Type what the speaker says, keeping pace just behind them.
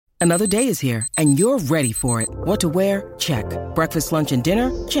Another day is here, and you're ready for it. What to wear? Check. Breakfast, lunch, and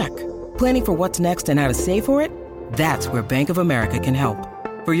dinner? Check. Planning for what's next and how to save for it? That's where Bank of America can help.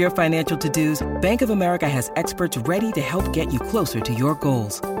 For your financial to-dos, Bank of America has experts ready to help get you closer to your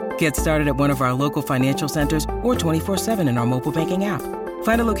goals. Get started at one of our local financial centers or 24/7 in our mobile banking app.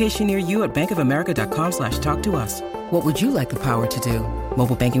 Find a location near you at bankofamerica.com/talktous. What would you like the power to do?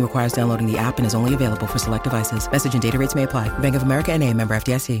 Mobile banking requires downloading the app and is only available for select devices. Message en data rates may apply. Bank of America N.A., member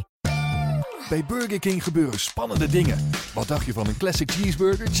FDIC. Bij Burger King gebeuren spannende dingen. Wat dacht je van een classic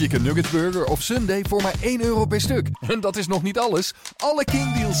cheeseburger, chicken nuggets burger of sundae voor maar €1 per stuk? En dat is nog niet alles. Alle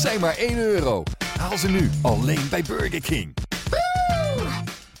King deals zijn maar €1. Haal ze nu alleen bij Burger King.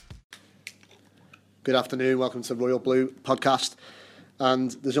 Good afternoon, welcome to the Royal Blue podcast.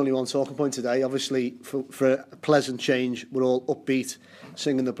 And there's only one talking point today. Obviously, for a pleasant change, we're all upbeat,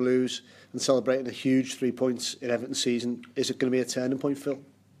 singing the blues and celebrating a huge 3 points in Everton's season. Is it going to be a turning point, Phil?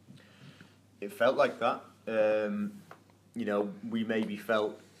 It felt like that. We maybe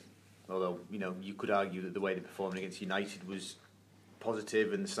felt, although, you could argue that the way they performed against United was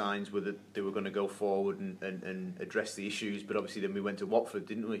positive and the signs were that they were going to go forward and address the issues, but obviously then we went to Watford,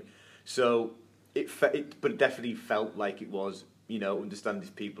 didn't we? So but it definitely felt like it was, understand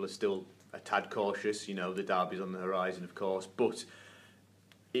these people are still a tad cautious, the derby's on the horizon, of course, but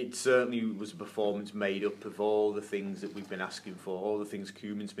it certainly was a performance made up of all the things that we've been asking for, all the things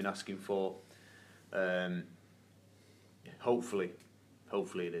Koeman's been asking for. Hopefully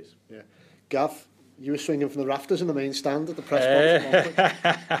it is. Yeah, Gav, you were swinging from the rafters in the main stand at the press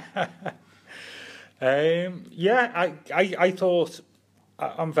box. I thought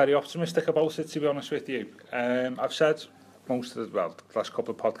I'm very optimistic about it, to be honest with you. I've said most of the last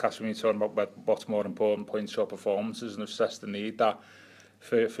couple of podcasts we've been talking about what's more important, points or performances, and I've stressed the need that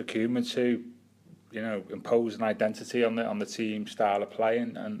for Koeman to impose an identity on the team style of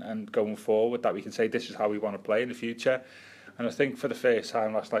playing and going forward, that we can say this is how we want to play in the future. And I think for the first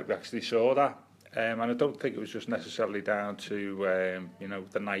time last night we actually saw that. And I don't think it was just necessarily down to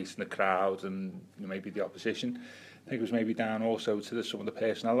the night and the crowd and maybe the opposition. I think it was maybe down also to some of the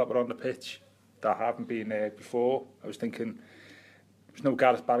personnel that were on the pitch that haven't been there before. I was thinking, there was no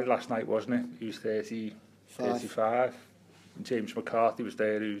Gareth Barry last night, wasn't it? He was 35. And James McCarthy was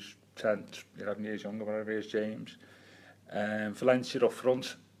there, who's 10, 11 years younger, whatever he is, James. Valencia up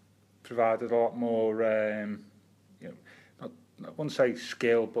front provided a lot more, I wouldn't say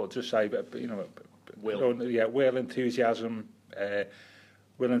skill, but just say, will. Will, enthusiasm,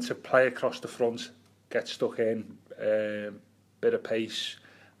 willing to play across the front, get stuck in, bit of pace.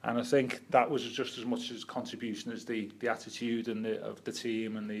 And I think that was just as much as contribution as the attitude of the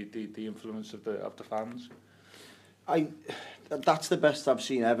team and the influence of the fans. That's the best I've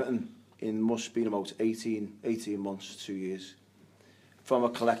seen Everton in must be about 18 months, 2 years. From a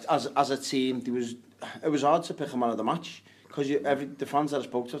collect as a team, it was hard to pick a man of the match because the fans that I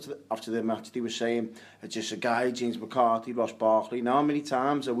spoke to after the match, they were saying it's just a guy, James McCarthy, Ross Barkley. Now, how many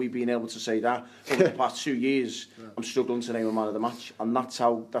times have we been able to say that over the past 2 years? Yeah. I'm struggling to name a man of the match, and that's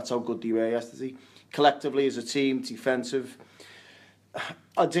how good they were yesterday. Collectively, as a team, defensive.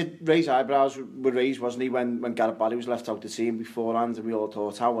 I did raise eyebrows with Ray's, wasn't he, when Gareth Barry was left out the team beforehand, and we all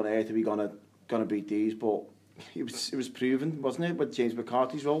thought, how on earth are we gonna beat these? But it was proven, wasn't it, with James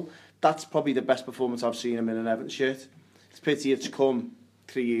McCarthy's role? That's probably the best performance I've seen him in an Everton shirt. It's a pity it's come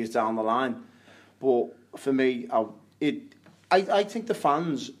 3 years down the line, but for me, I think the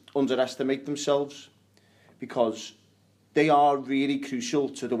fans underestimate themselves because they are really crucial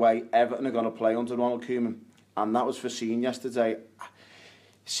to the way Everton are going to play under Ronald Koeman, and that was foreseen yesterday.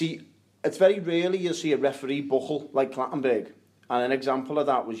 See, it's very rarely you'll see a referee buckle like Clattenburg, and an example of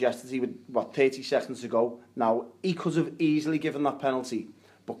that was yesterday with 30 seconds to go. Now, he could have easily given that penalty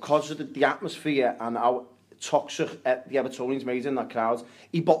because of the atmosphere and how toxic the Evertonians made in that crowd.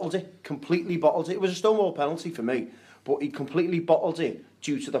 He completely bottled it. It was a Stonewall penalty for me, but he completely bottled it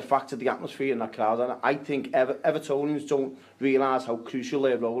due to the fact of the atmosphere in that crowd. And I think Evertonians don't realise how crucial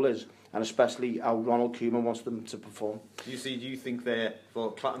their role is, and especially how Ronald Koeman wants them to perform. Do you think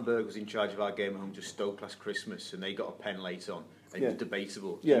Clattenburg was in charge of our game at home to Stoke last Christmas and they got a pen late on and it was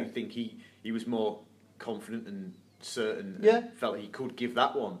debatable? Do you think he was more confident and certain and felt he could give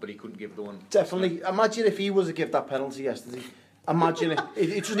that one, but he couldn't give the one? Definitely. Imagine if he was to give that penalty yesterday. Imagine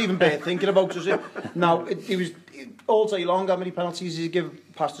it doesn't even bear thinking about, does it? Now, it was all day long how many penalties he's given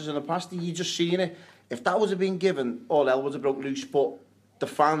pastors in the past. You just seen it. If that was been given, all hell would have broke loose. But the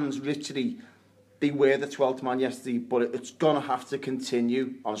fans literally they were the 12th man yesterday, but it's going to have to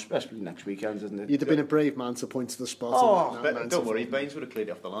continue, especially next weekend, isn't it? You'd have been a brave man to point to the spot. Don't worry, Baines would have cleared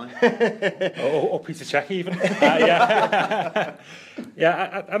it off the line. or Peter Cech even. Yeah,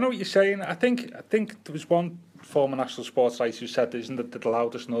 yeah. I know what you're saying. I think there was one former national sports writer who said, isn't it, the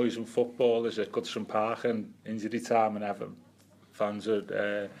loudest noise in football is at Goodison Park and injury time and Everton fans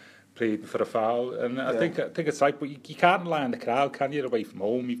are pleading for a foul, and I think it's right, but you can't rely on the crowd, can you? Away from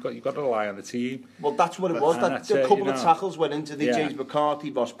home, you've got to rely on the team. Well, that's what it was. That a couple of tackles went into the James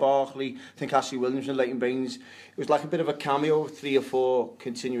McCarthy, Ross Barkley, I think Ashley Williamson, Leighton Baines. It was like a bit of a cameo, 3 or 4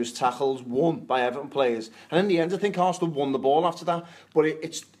 continuous tackles, won by Everton players, and in the end, I think Arsenal won the ball after that. But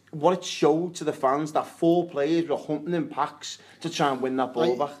it's what it showed to the fans, that 4 players were hunting in packs to try and win that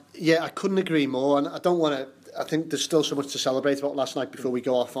ball back. Yeah, I couldn't agree more, and I don't want to. I think there's still so much to celebrate about last night before we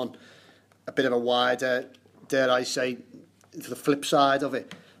go off on a bit of a wider, dare I say, to the flip side of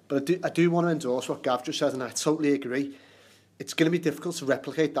it. But I do want to endorse what Gav just said, and I totally agree. It's going to be difficult to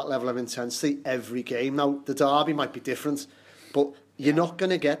replicate that level of intensity every game. Now, the derby might be different, but you're not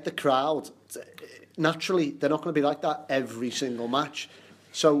going to get the crowd. Naturally, they're not going to be like that every single match.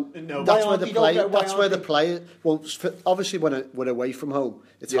 So that's where the player. Well, obviously, when we're away from home,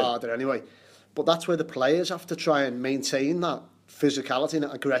 it's harder anyway. But that's where the players have to try and maintain that physicality,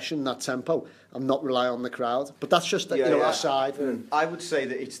 that aggression, that tempo, and not rely on the crowd. But that's just aside. I would say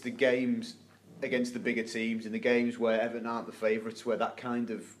that it's the games against the bigger teams, and the games where Everton aren't the favourites, where that kind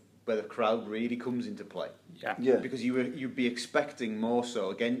of where the crowd really comes into play. Yeah. Because you'd be expecting more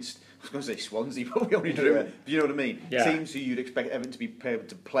so against. I was going to say Swansea, but we only drew it. You know what I mean? Yeah. Teams who you'd expect Everton to be able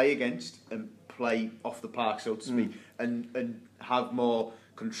to play against and play off the park, so to speak, and have more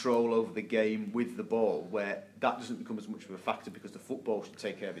control over the game with the ball, where that doesn't become as much of a factor because the football should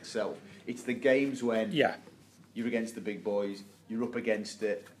take care of itself. It's the games when you're against the big boys, you're up against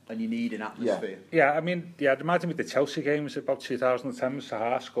it, and you need an atmosphere. Yeah, I mean, imagine with the Chelsea game, it was about 2010,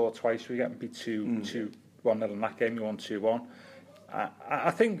 Sahar scored twice, we get beat 2-1 in that game, we won 2-1.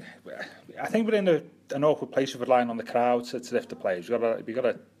 I think we're in an awkward place of relying on the crowd to lift the players. We've got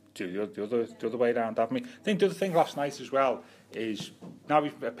to do the other way around, haven't we? I think the other thing last night as well is now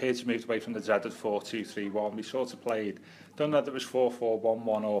we've appeared to move away from the dreaded 4-2-3-1. We sort of played, don't know if it was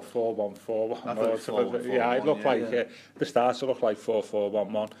 4-4-1-1 or 4-1-4-1. It looked like the start to look like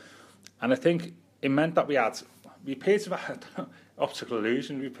 4-4-1-1, and I think it meant that we appeared to have optical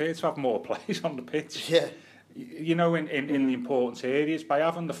illusion. We appeared to have more players on the pitch. Yeah. You know, in the important areas, by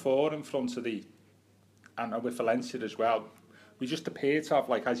having the 4 in front of and with Valencia as well, we just appear to have,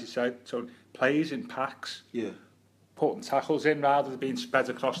 like as you said, so players in packs, putting tackles in rather than being spread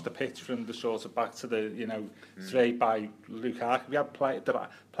across the pitch from the sort of back to the straight by Lukaku. We have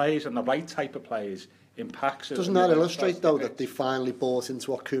players and the right type of players in packs. Doesn't that illustrate though that they finally bought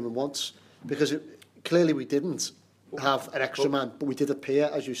into what Koeman wants? Because clearly we didn't have an extra man, but we did appear,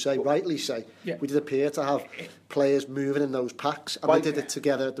 as you say, rightly say, we did appear to have players moving in those packs, and they did it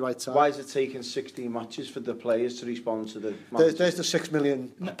together at the right time. Why is it taking 16 matches for the players to respond to the there's the £6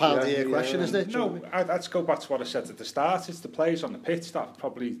 million a year question, isn't it? No, I'd go back to what I said at the start. It's the players on the pitch that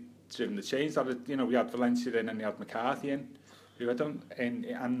probably driven the change. That we had Valencia in and we had McCarthy in, who I don't and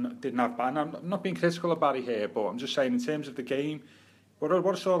didn't have. And I'm not being critical of Barry here, but I'm just saying in terms of the game. What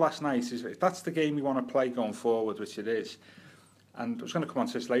I saw last night is if that's the game you want to play going forward, which it is, and I was going to come on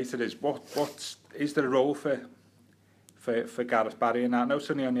to this later, is what is there a role for Gareth Barry in that? I know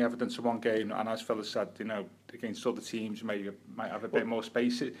it's only evidence of one game, and as Phil said, against other teams, you might have a bit more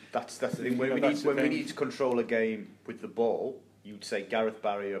space. That's the thing. When we need to control a game with the ball, you'd say Gareth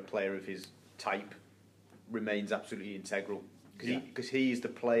Barry, a player of his type, remains absolutely integral because he is the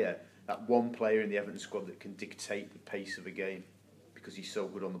player, that one player in the Everton squad that can dictate the pace of a game. Because he's so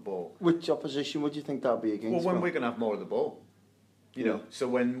good on the ball. Which opposition would you think that'll be against? Well, when we're going to have more of the ball, you know. So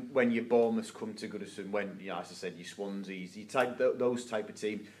when your Bournemouth come to Goodison, when as I said, your Swanseas, those type of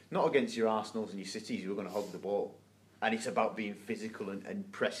teams, not against your Arsenals and your Cities who are going to hog the ball, and it's about being physical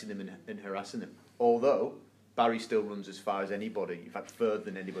and pressing them and harassing them. Although Barry still runs as far as anybody, in fact further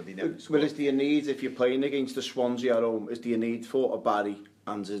than anybody knows. Well, is there a need if you're playing against the Swansea at home? Is there a need for a Barry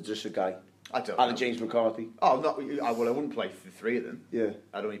and just a guy? I don't know. James McCarthy. Oh, no. I wouldn't play for 3 of them. Yeah.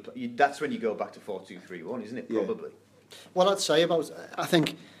 I'd only play. That's when you go back to 4-2-3-1, isn't it? Probably. What I'd say I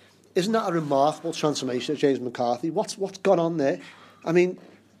think, isn't that a remarkable transformation of James McCarthy? What's gone on there? I mean,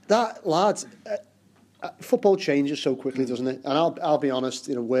 that lad, football changes so quickly, doesn't it? And I'll be honest,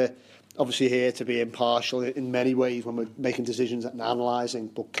 we're obviously here to be impartial in many ways when we're making decisions and analysing,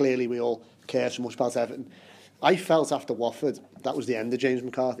 but clearly we all care so much about Everton. I felt after Watford that was the end of James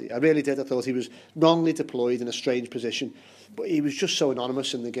McCarthy. I really did. I thought he was wrongly deployed in a strange position, but he was just so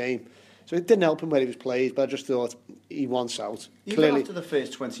anonymous in the game. So it didn't help him where he was played, but I just thought he wants out. Even Clearly, after the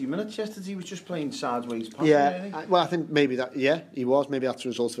first 20 minutes yesterday, he was just playing sideways passing. yeah. Well, I think maybe that. Yeah, he was. Maybe that's a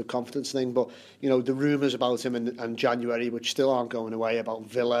result of a confidence thing. But you know, the rumours about him in January, which still aren't going away, about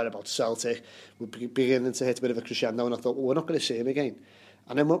Villa, about Celtic, were beginning to hit a bit of a crescendo. And I thought, well, we're not going to see him again.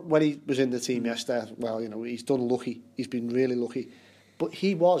 And then when he was in the team yesterday, well, you know, he's done lucky. He's been really lucky. But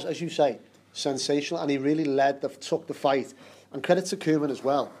he was, as you say, sensational, and he really took the fight. And credit to Koeman as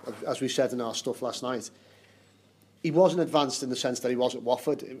well, as we said in our stuff last night. He wasn't advanced in the sense that he was at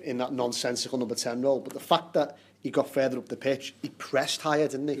Watford in that nonsensical number 10 role, but the fact that he got further up the pitch, he pressed higher,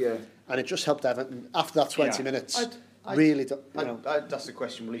 didn't he? Yeah. And it just helped Everton. After that 20 minutes, that's the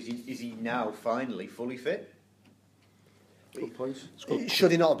question. Well, is he now finally fully fit? Good point.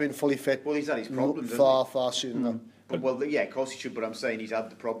 Should he not have been fully fit? Well, he's had his problems. Far sooner. Well, yeah, of course he should. But I'm saying he's had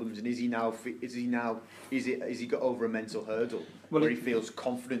the problems, and is he now? Is he got over a mental hurdle where he feels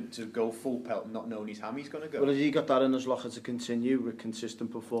confident to go full pelt, not knowing his hammy's going to go? Well, has he got that in his locker to continue with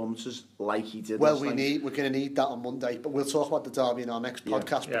consistent performances like he did? Well, we're going to need that on Monday, but we'll talk about the derby in our next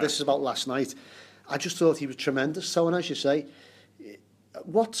podcast. But this is about last night. I just thought he was tremendous. So, and as you say,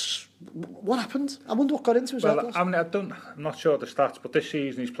 what happened? I wonder what got into his head. Well, I mean, I'm not sure the stats, but this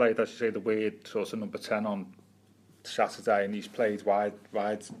season he's played, as you say, the weird sort of number 10 on Saturday, and he's played wide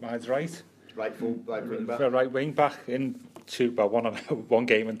right. Right wing back. Right wing back in one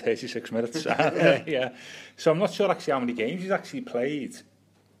game in 36 minutes. Yeah. So I'm not sure actually how many games he's actually played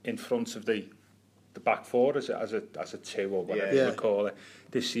in front of the back four as a two or whatever you call it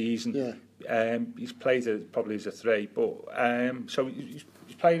this season. Yeah. He's played probably as a three, but so he's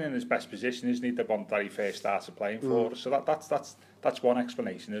playing in his best position, isn't he? The one that he first started playing for. So that's one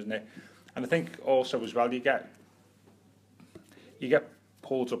explanation, isn't it? And I think also as well you get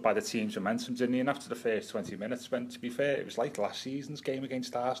pulled up by the team's momentum, didn't you? And after the first 20 minutes, when to be fair, it was like last season's game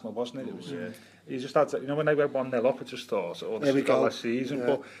against Arsenal, wasn't it? It was. You just had to, when they went 1-0 up, I just thought, oh, this is last season.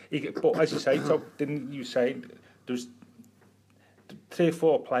 Yeah. But as you say, so didn't you say there was 3 or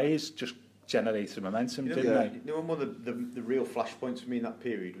 4 players just generated momentum, didn't they? You know, one of the real flashpoints for me in that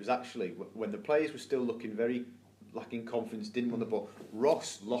period was actually when the players were still looking very lacking confidence, didn't want the ball.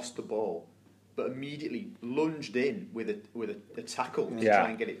 Ross lost the ball, but immediately lunged in with a tackle to try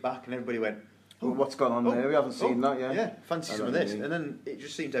and get it back, and everybody went, well, what's gone on there? We haven't seen that yet. Yeah, fancy some of this. And then it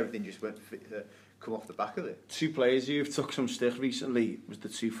just seemed everything just went come off the back of it. 2 players who've took some stick recently was the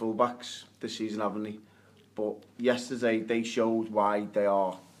 2 fullbacks this season, haven't they? But yesterday they showed why they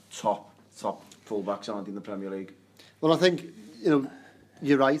are top fullbacks, aren't they, in the Premier League? Well, I think,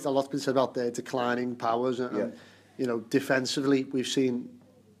 you're right. A lot's been said about their declining powers. And defensively, we've seen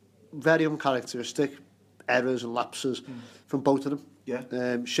very uncharacteristic errors and lapses from both of them. Yeah.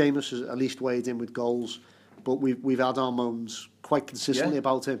 Seamus has at least weighed in with goals, but we've had our moans quite consistently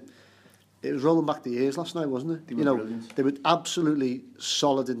about him. It was rolling back the years last night, wasn't it? They were brilliant. They were absolutely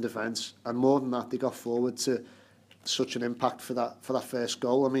solid in defence, and more than that, they got forward to such an impact for that first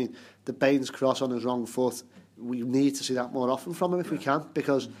goal. I mean, the Baines cross on his wrong foot. We need to see that more often from him if we can,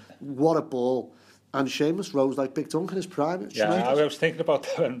 because what a ball. And Seamus rose like Big Dunk in his prime. I was thinking about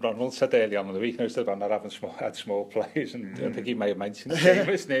that when Ronald said earlier on in the week, I said about not having small players, and I think he may have mentioned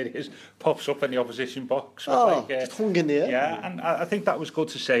Seamus near his pops up in the opposition box. Just hung in there. Yeah, and I think that was good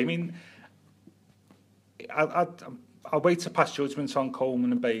to say. I mean, I'll wait to pass judgment on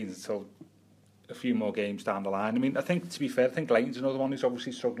Coleman and Baines until a few more games down the line. I mean, I think, to be fair, I think Lane's another one who's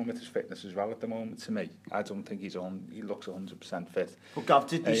obviously struggling with his fitness as well at the moment, to me. I don't think he looks 100% fit. But Gav,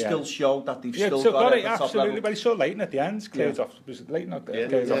 did they still show that they've still got it it, absolutely. But he saw Leighton at the end, cleared off off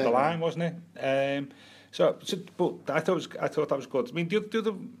the line, wasn't it? But I thought that was good. I mean,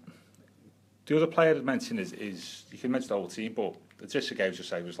 the other player to mention is you can mention the whole team, but the Jessica just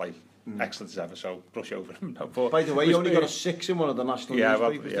say was like excellent as ever, so brush over him. But by the way, you only got a 6 in one of the national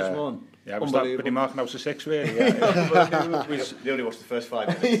newspapers this morning. Yeah, was that pretty marking out a 6 really? They only watched the first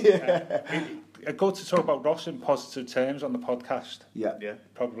 5 minutes. Good to talk about Ross in positive terms on the podcast. Yeah.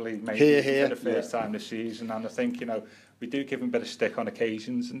 Probably maybe for the first time this season, and I think we do give him a bit of stick on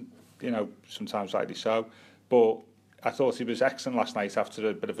occasions, and sometimes rightly so. But I thought he was excellent last night after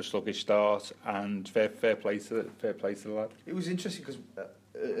a bit of a sluggish start, and fair play to the lad. It was interesting because,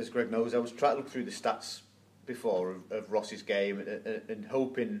 as Greg knows, I was trying to look through the stats before of Ross's game and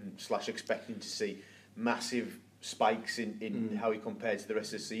hoping / expecting to see massive spikes in how he compared to the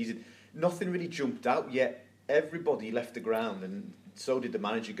rest of the season. Nothing really jumped out yet. Everybody left the ground, and so did the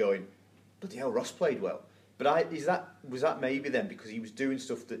manager, going, bloody hell, Ross played well. But was that maybe then because he was doing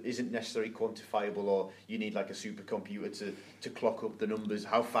stuff that isn't necessarily quantifiable, or you need like a supercomputer to clock up the numbers,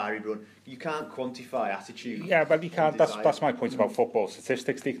 how far he'd run. You can't quantify attitude. Yeah, but you can't. That's my point about football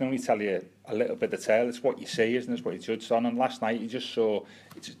statistics. They can only tell you a little bit of tale. It's what you see, isn't it? It's what you judge on. And last night you just saw.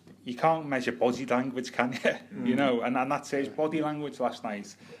 You can't measure body language, can you? You know, and that's his body language last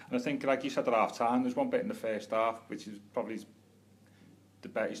night. And I think, like you said at half time, there's one bit in the first half which is probably the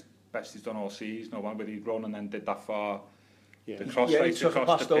best he's done all season, or one where he'd run and then did that far. Yeah, the cross he took it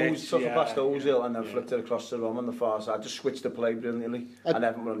past Ozil and then yeah. flipped it across to Rom on the far side. Just switched the play brilliantly, and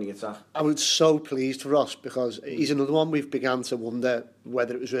Everton were on the attack. I was so pleased for Ross because he's another one we've began to wonder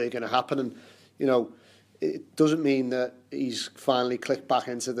whether it was really going to happen. And, you know, it doesn't mean that he's finally clicked back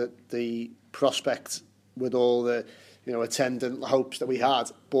into the prospect with all the, you know, attendant hopes that we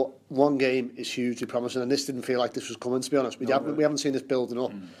had. But one game is hugely promising, and this didn't feel like this was coming, to be honest. We haven't seen this building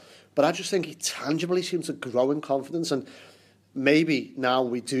up. But I just think he tangibly seems to grow in confidence, and maybe now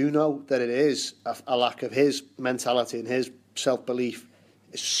we do know that it is a lack of his mentality and his self-belief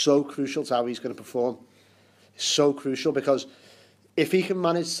is so crucial to how he's going to perform. It's so crucial because if he can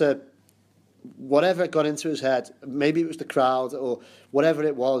manage to, whatever got into his head, maybe it was the crowd or whatever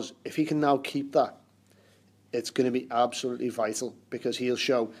it was, if he can now keep that, it's going to be absolutely vital because he'll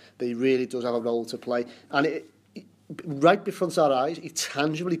show that he really does have a role to play. And right before our eyes, he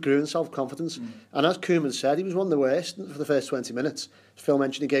tangibly grew in self-confidence. And as Koeman said, he was one of the worst for the first 20 minutes. As Phil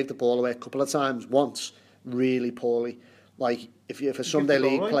mentioned, he gave the ball away a couple of times, once, really poorly. Like, if a Sunday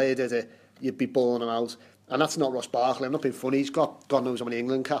League player did it, you'd be bawling him out. And that's not Ross Barkley. I'm not being funny. He's got God knows how many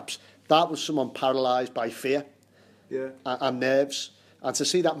England caps. That was someone paralysed by fear and nerves. And to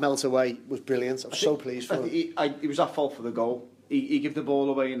see that melt away was brilliant. I'm so pleased for him. He was at fault for the goal. He gave the ball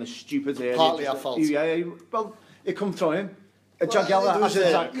away in a stupid area. Partly at fault. Well, it come through him. Jagielka was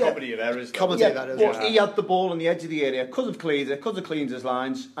a comedy of errors. He had the ball on the edge of the area, could have cleaned his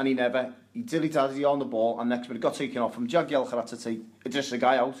lines, and he never. He dilly-dally on the ball, and next minute got taken off him. Jagielka had to take just a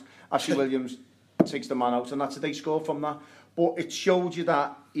guy out. Ashley Williams takes the man out, and that's a day score from that. But it showed you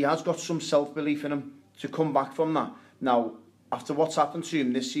that he has got some self-belief in him to come back from that. Now, after what's happened to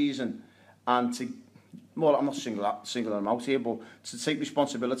him this season, and to, well, I'm not singling him out here, but to take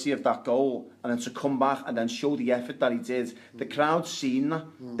responsibility of that goal and then to come back and then show the effort that he did, the crowd's seen that.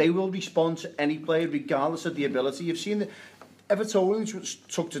 They will respond to any player regardless of the ability. You've seen the Evertonians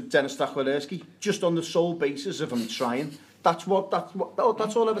took to Dennis Stachwilerski just on the sole basis of him trying. That's all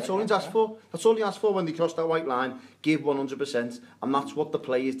Evertonians asked for. That's all he asked for when they crossed that white line. Give 100%, and that's what the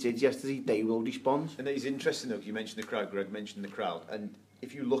players did yesterday. They will respond. And it's interesting though, you mentioned the crowd. Greg mentioned the crowd, and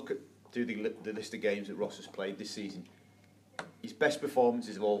if you look at the list of games that Ross has played this season, his best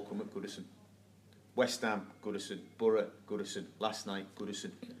performances have all come at Goodison. West Ham, Goodison. Borough, Goodison. Last night, Goodison.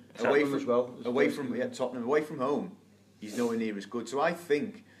 Away from Tottenham, away from home, he's nowhere near as good. So I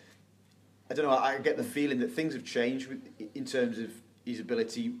think, I don't know, I get the feeling that things have changed in terms of his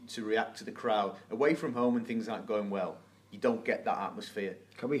ability to react to the crowd. Away from home and things aren't going well, you don't get that atmosphere.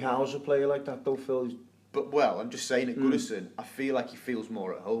 Can we house a player like that though, Phil? But, well, I'm just saying at Goodison, I feel like he feels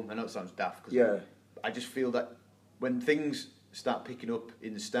more at home. I know it sounds daft, because I just feel that when things start picking up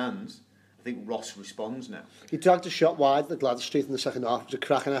in the stands, I think Ross responds now. He dragged a shot wide at Gladys Street in the second half. It was a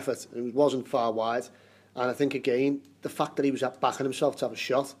cracking effort. It wasn't far wide. And I think, again, the fact that he was backing himself to have a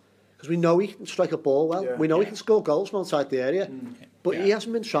shot, because we know he can strike a ball well. We know he can score goals from outside the area. But he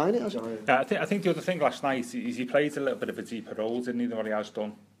hasn't been trying it, has he? I think the other thing last night is he played a little bit of a deeper role, didn't he, than what he has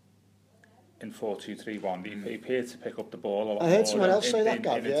done in 4-2-3-1. He appeared to pick up the ball a lot more. I heard someone else say that,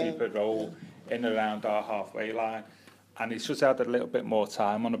 Gav, in a deeper role, in and around our halfway line. And he's just had a little bit more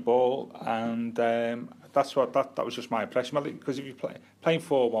time on the ball, and that's what that was just my impression. Because if you're playing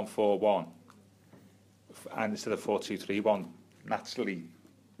 4-1-4-1 and instead of 4-2-3-1, naturally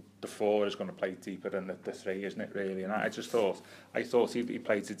the 4 is going to play deeper than the 3, isn't it, really? And I thought he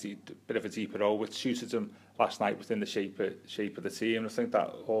played a bit of a deeper role, which suited him last night within the shape of the team. And I think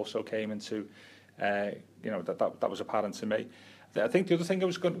that also came into, that was apparent to me. I think the other thing I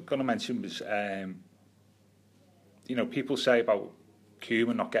was going to mention was, people say about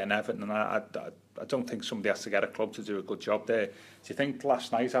Koeman not getting Everton, and I don't think somebody has to get a club to do a good job there. Do you think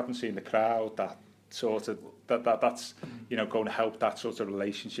last night, having seen the crowd, that's going to help that sort of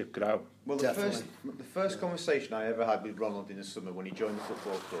relationship grow? Well, the first conversation I ever had with Ronald in the summer when he joined the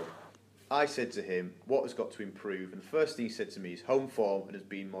football club, I said to him, what has got to improve? And the first thing he said to me is home form and has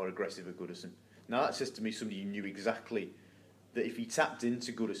been more aggressive at Goodison. Now that says to me somebody who knew exactly that if he tapped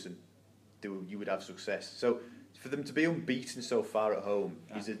into Goodison, you would have success. So for them to be unbeaten so far at home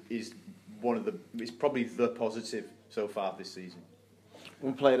is probably the positive so far this season.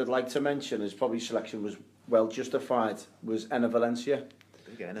 One player I'd like to mention, his probably selection was well justified was Enner Valencia.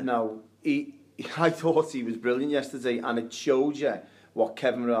 Again, Now, I thought he was brilliant yesterday, and it showed you what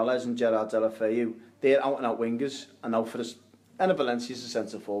Kevin Morales and Gerard Deulofeu, they're out-and-out wingers, and now for us, Enner Valencia's a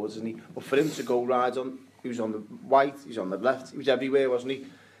centre forward, isn't he? But for him to go right on, he was on the right, he was on the left, he was everywhere, wasn't he?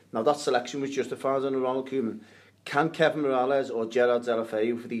 Now that selection was justified under Ronald Koeman. Can Kevin Morales or Gerard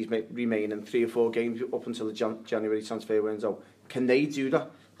Deulofeu, for these remaining 3 or 4 games up until the January transfer window, can they do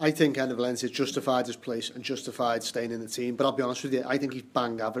that? I think Enner Valencia justified his place and justified staying in the team. But I'll be honest with you, I think he's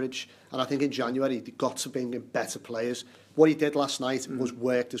bang average. And I think in January, they've got to bring in better players. What he did last night was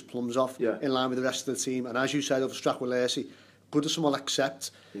worked his plums off in line with the rest of the team. And as you said, over Strachwilesi, good as someone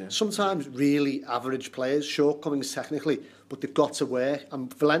accept. Sometimes really average players, shortcomings technically, but they've got to work.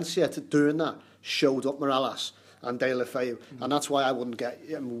 And Valencia, to doing that, showed up Morales and Deulofeu. And that's why I wouldn't get,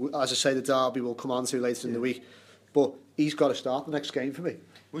 as I say, the derby will come on to later in the week. But he's got to start the next game for me.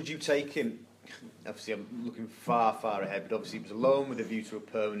 Would you take him? Obviously, I'm looking far, far ahead, but obviously, he was a loan with a view to a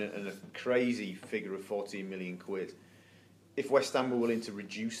permanent and a crazy figure of 14 million quid. If West Ham were willing to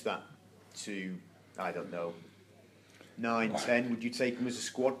reduce that to, I don't know, 9, 10, would you take him as a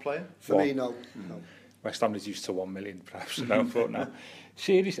squad player? For me, no. West Ham reduced to 1 million, perhaps. No, but no.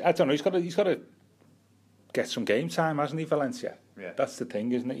 Seriously, I don't know. He's got to get some game time, hasn't he, Valencia? Yeah. That's the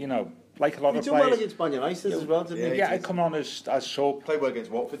thing, isn't it? You know, like a lot of players. He did well against Man United as well, didn't he? Yeah, come on as sub. Played well against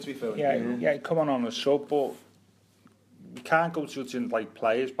Watford, to be fair. Yeah, come on as sub, but you can't go judging like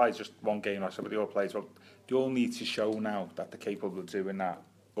players by just one game or somebody all plays. Well, they all need to show now that they're capable of doing that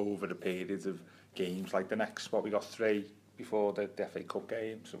over the periods of games. Like the next, we got 3 before the FA Cup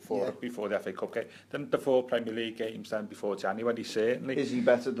games, and 4 before the FA Cup game, then the 4 Premier League games, then before January, certainly. Is he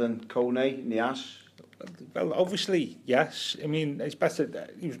better than Kone, Niasse? Well, obviously, yes. I mean, it's better.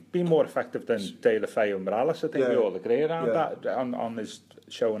 He's been more effective than Deulofeu and Morales. I think we all agree around that on his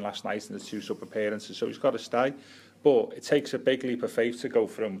showing last night and the 2 sub appearances. So he's got to stay. But it takes a big leap of faith to go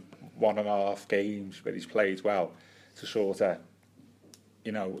from 1.5 games where he's played well to sort of,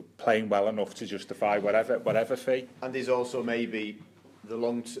 you know, playing well enough to justify whatever fee. And there's also maybe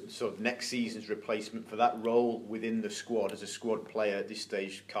the sort of next season's replacement for that role within the squad as a squad player at this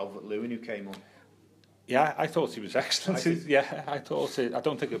stage, Calvert-Lewin, who came on. Yeah, I thought he was excellent. I thought it. I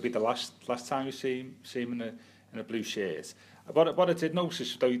don't think it'll be the last time you see him in a blue shirt. What I did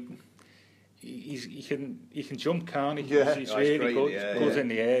notice though, he can jump, can't he? Yeah. He's really good in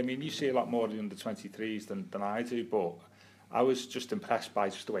the air. I mean, you see a lot more of the under-23s than I do, but I was just impressed by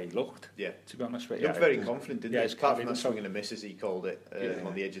just the way he looked. Yeah, to be honest with you. He looked very confident, didn't he? Apart from that swing and a miss, as he called it,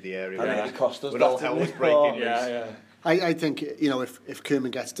 on the edge of the area. And it cost us. When all hell was breaking loose. I think, you know, if Koeman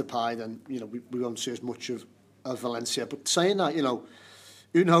gets Depay, then, you know, we won't see as much of Valencia. But saying that, you know,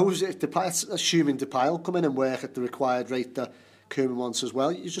 who knows if Depay, assuming Depay will come in and work at the required rate that Koeman wants as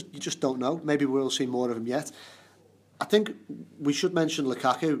well, you just don't know. Maybe we'll see more of him yet. I think we should mention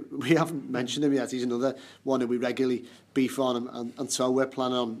Lukaku. We haven't mentioned him yet. He's another one who we regularly beef on, and so we're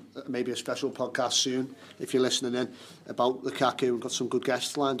planning on maybe a special podcast soon, if you're listening in, about Lukaku. We've got some good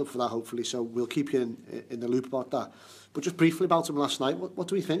guests lined up for that, hopefully, so we'll keep you in the loop about that. But just briefly about him last night, what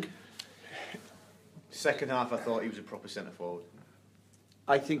do we think? Second half, I thought he was a proper centre-forward.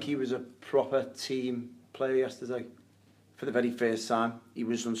 I think he was a proper team player yesterday. For the very first time, he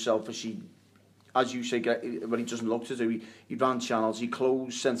was unselfish. He, as you say, when he doesn't look to do, he ran channels, he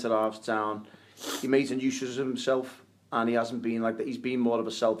closed centre-halves down, he made an use of himself, and he hasn't been like that. He's been more of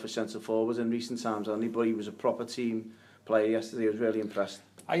a selfish centre-forward in recent times, hasn't he? But he was a proper team player yesterday. I was really impressed.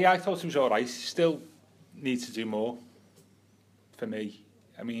 I thought he was all right. He still needs to do more, for me.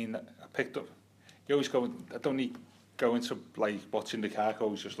 I mean, I picked up... You always go... I don't need go into, like, watching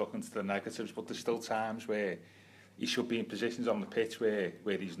Lukaku, just looking to the negatives, but there's still times where he should be in positions on the pitch where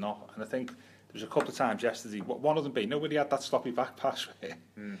he's not. And I think there was a couple of times yesterday, one of them being, nobody had that sloppy back pass where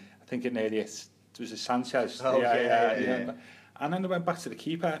I think it nearly, it was a Sanchez. Yeah. And then they went back to the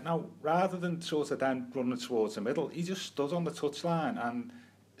keeper. Now, rather than sort of then running towards the middle, he just stood on the touchline and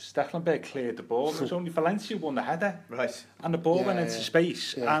Stekelenburg cleared the ball. It was only Valencia won the header. Right. And the ball went into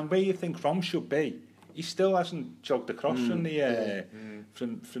space. Yeah. And where you think Rom should be, he still hasn't jogged across from the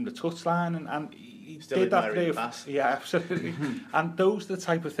from the touchline, and he still did that very fast. Yeah, absolutely. And those are the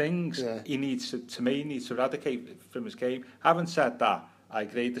type of things he needs to me needs to eradicate from his game. Having said that, I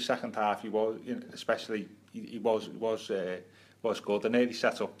agree. The second half, he was, especially he was good, and nearly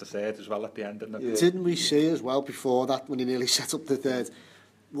set up the third as well at the end. Didn't we see as well before that when he nearly set up the third?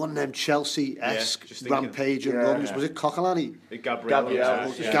 One of them Chelsea-esque rampaging runs. Was it Coquelin?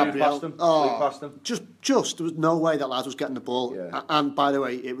 Gabriel. Oh, just there was no way that lad was getting the ball. Yeah. And by the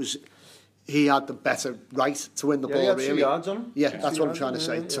way, he had the better right to win the ball. Really. 2 yards on him. Yeah, that's what I'm trying to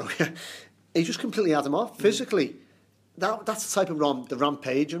say. So he just completely had him off physically. That's the type of the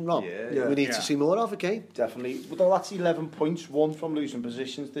rampage and Rom we need to see more of again. Definitely. Well, that's 11 points won from losing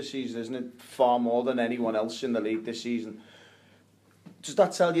positions this season, isn't it? Far more than anyone else in the league this season. Does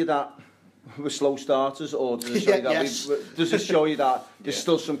that tell you that we're slow starters, or does it show you that does it show you that there's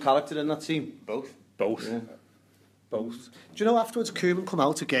still some character in that team? Both. Yeah. Both. Do you know, afterwards Koeman come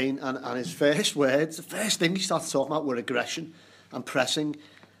out again and his first words, the first thing he started talking about were aggression and pressing.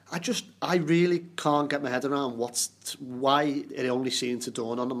 I really can't get my head around why it only seemed to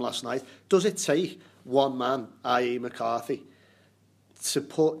dawn on him last night. Does it take one man, i.e. McCarthy, to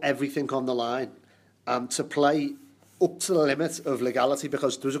put everything on the line and to play up to the limit of legality?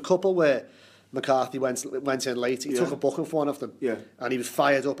 Because there was a couple where McCarthy went in late. He took a booking for one of them, and he was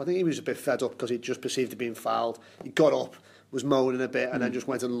fired up. I think he was a bit fed up because he just perceived it being fouled. He got up, was moaning a bit, and then just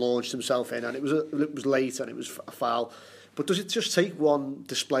went and launched himself in. And it was late, and it was a foul. But does it just take one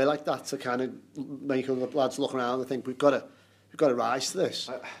display like that to kind of make other lads look around and think we've got to rise to this?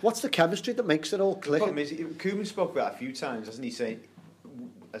 What's the chemistry that makes it all click? The problem is, Koeman spoke about it a few times, hasn't he? Saying,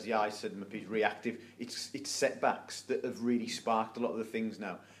 as the eyes said, he's reactive. It's setbacks that have really sparked a lot of the things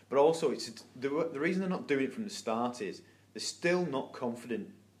now. But also, the reason they're not doing it from the start is they're still not confident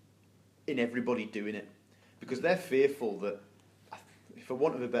in everybody doing it, because they're fearful that, for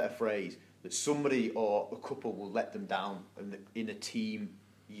want of a better phrase, that somebody or a couple will let them down in a team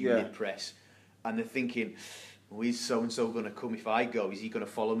unit press, and they're thinking, well, is so-and-so going to come if I go? Is he going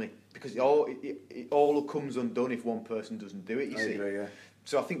to follow me? Because it all comes undone if one person doesn't do it, you see. Agree,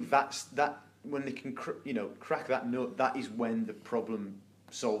 So I think that when they can crack that nut, that is when the problem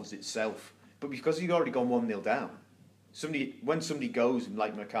solves itself. But because you've already gone 1-0 down, when somebody goes,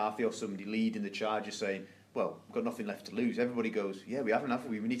 like McCarthy or somebody leading the charge, is saying, well, we've got nothing left to lose. Everybody goes, yeah, we haven't, have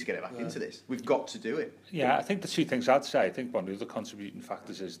we? We need to get it back into this. We've got to do it. Yeah, I think the two things I'd say, I think one of the contributing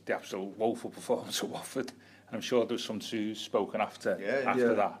factors is the absolute woeful performance at Watford. And I'm sure there was some two spoken after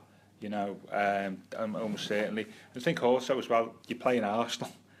that, you know, almost certainly. I think also as well, you're playing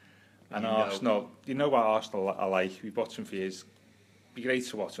Arsenal. And Arsenal, you know what Arsenal are like. We've watched them for years. It'd be great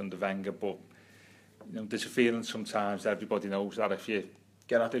to watch under Wenger, but you know, there's a feeling sometimes that everybody knows that if you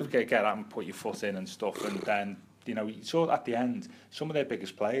get at and put your foot in and stuff, and then you know, you saw at the end some of their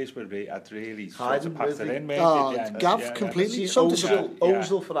biggest players had really sort of packed it in. Gav completely.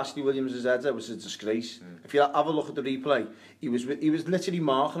 Ozil for Ashley Williams' header was a disgrace. If you have a look at the replay, he was literally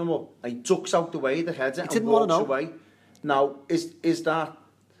marking him up. He ducks out the way the header and walks away. Now, is that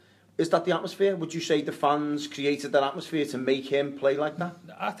the atmosphere? Would you say the fans created that atmosphere to make him play like that?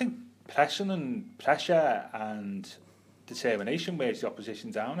 I think pressure and determination wears the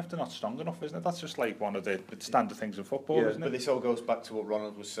opposition down if they're not strong enough, isn't it? That's just like one of the standard things in football, isn't it? But this all goes back to what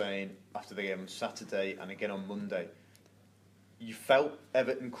Ronald was saying after the game on Saturday and again on Monday. You felt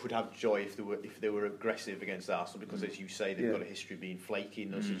Everton could have joy if they were aggressive against Arsenal, because, as you say, they've got a history of being flaky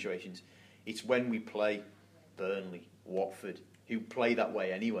in those situations. It's when we play Burnley, Watford, who play that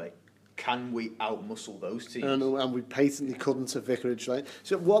way anyway. Can we outmuscle those teams? And we patently couldn't at Vicarage, right?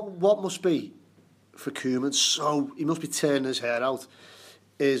 So what must be for Koeman, so he must be tearing his hair out,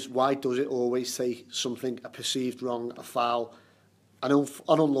 is why does it always take something, a perceived wrong, a foul, an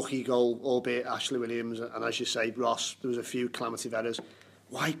unlucky goal, albeit Ashley Williams, and as you say, Ross, there was a few clamorous errors.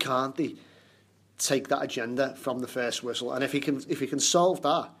 Why can't they take that agenda from the first whistle? And if he can solve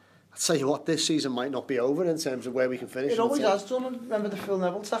that, I'll tell you what, this season might not be over in terms of where we can finish. It always has done. Remember the Phil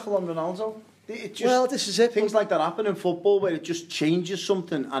Neville tackle on Ronaldo? Well, this is it. Things like that happen in football where it just changes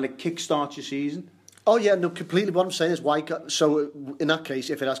something and it kickstarts your season. Oh yeah, no, completely. What I'm saying is so in that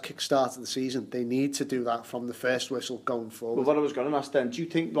case, if it has kick-started the season, they need to do that from the first whistle going forward. Well, what I was going to ask then, do you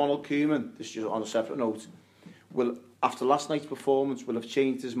think Ronald Koeman, this is just on a separate note, will, after last night's performance, will have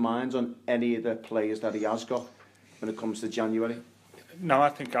changed his mind on any of the players that he has got when it comes to January? No, I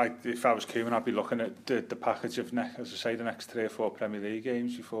think if I was Koeman, I'd be looking at the package of, as I say, the next 3 or 4 Premier League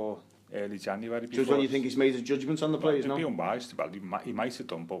games before early January. So when you think he's made a judgment on the players now? It'd be unwise to, well, he might have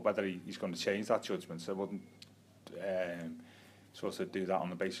done, but whether he's going to change that judgment, so I wouldn't sort of do that on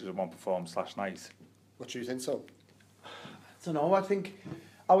the basis of one performance last night. What do you think, so? I don't know,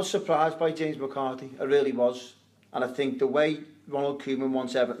 I was surprised by James McCarthy, I really was, and I think the way Ronald Koeman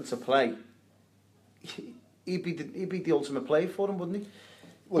wants Everton to play, he'd be the ultimate player for him, wouldn't he?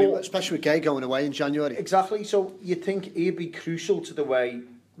 Well, especially with Gay going away in January. Exactly, so you'd think he'd be crucial to the way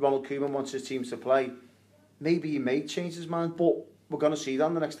Ronald Koeman wants his teams to play. Maybe he may change his mind, but we're going to see that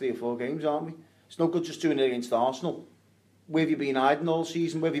in the next 3 or 4 games, aren't we? It's no good just doing it against Arsenal. Where have you been hiding all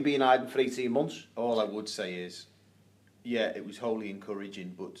season? Where have you been hiding for 18 months? All I would say is, yeah, it was wholly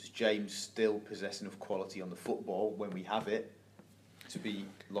encouraging, but does James still possess enough quality on the football when we have it to be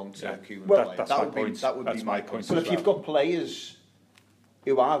long-term Koeman Well, players. that's That my would point. be, that would That's be my my point. point. But as if well. you've got players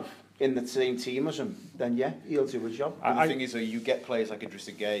who have in the same team as him, then yeah, he'll do a job. The thing is, though, you get players like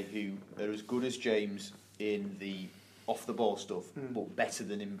Idrissa Gueye who are as good as James in the off-the-ball stuff, but better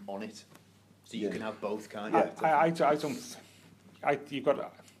than him on it. So you can have both, can't you? I don't. You've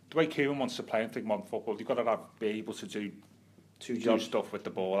got the way Koeman wants to play. I think modern football, you've got to be able to do stuff with the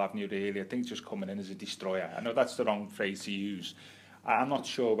ball, haven't you? Really, I think just coming in as a destroyer. I know that's the wrong phrase to use. I'm not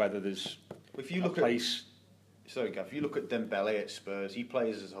sure whether there's If you a look place. Sorry, Gav, if you look at Dembele at Spurs, he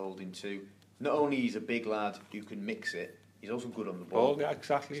plays as a holding two. Not only he's a big lad who can mix it, he's also good on the ball. Yeah,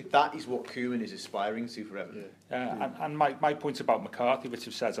 exactly. That is what Koeman is aspiring to for Everton. And my point about McCarthy, which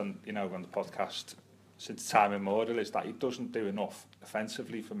I've said on on the podcast since time immemorial, is that he doesn't do enough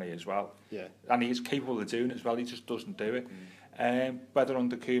offensively for me as well. Yeah. And he is capable of doing it as well. He just doesn't do it. Whether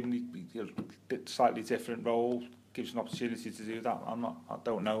under Koeman, slightly different role gives an opportunity to do that. I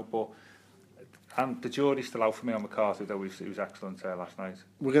don't know, but. And the jury's still out for me on McCarthy, though he was excellent last night.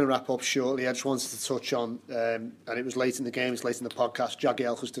 We're going to wrap up shortly. I just wanted to touch on, and it was late in the game, it's late in the podcast,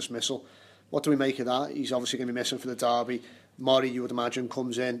 Jagielka's dismissal. What do we make of that? He's obviously going to be missing for the derby. Murray, you would imagine,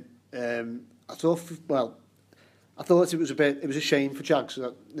 comes in. I thought it was a shame for Jags.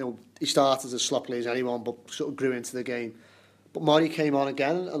 He started as sloppily as anyone, but sort of grew into the game. But Murray came on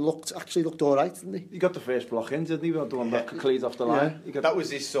again and looked all right, didn't he? He got the first block in, didn't he? The one that cleared off the line. That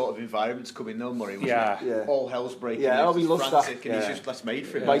was his sort of environment to come in, though, Murray. Yeah. All hell's breaking. Yeah, he loves that. And he's just, that's made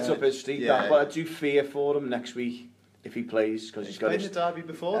for him. Right up his street. Yeah. But I do fear for him next week if he plays, because he's got played the derby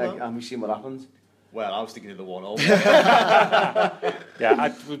before, though. and we've seen what happened. Well, I was thinking of the 1-0. Yeah,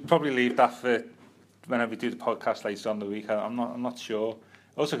 I would probably leave that for whenever we do the podcast later on the week. I'm not sure.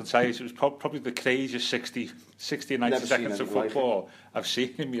 Also, I can say it was probably the craziest 60 and 90 seconds of football I've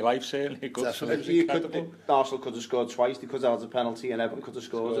seen in my life, certainly. Arsenal could have scored twice, they could have had a penalty, and Everton could have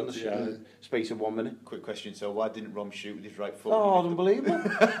scored in the space of 1 minute. Quick question, so why didn't Rom shoot with his right foot? Oh, unbelievable.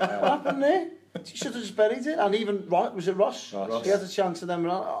 What happened there? He should have just buried it. And even, was it Ross? He had a chance of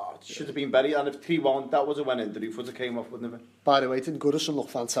them. Should have been buried. And if 3-1, that would have went in. The roof would have came off, wouldn't it? By the way, didn't Goodison look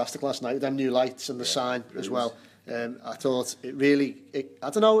fantastic last night? Them new lights and the sign as well. I thought it really... I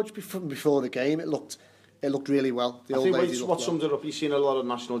don't know, it's before the game, it looked really well. I think what sums it up, you've seen a lot of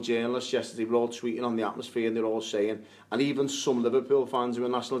national journalists yesterday were all tweeting on the atmosphere, and they're all saying, and even some Liverpool fans who are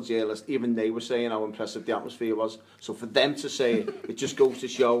national journalists, even they were saying how impressive the atmosphere was. So for them to say it just goes to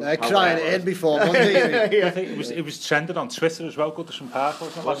show. Crying it in before Monday. I think it was trended on Twitter as well. Goodison Park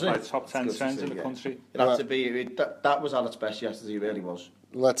wasn't it? Last night, top 10 trends in the country. It had to be. That was at its best yesterday. It really was.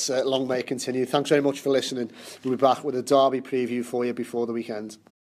 Let's long may it continue. Thanks very much for listening. We'll be back with a derby preview for you before the weekend.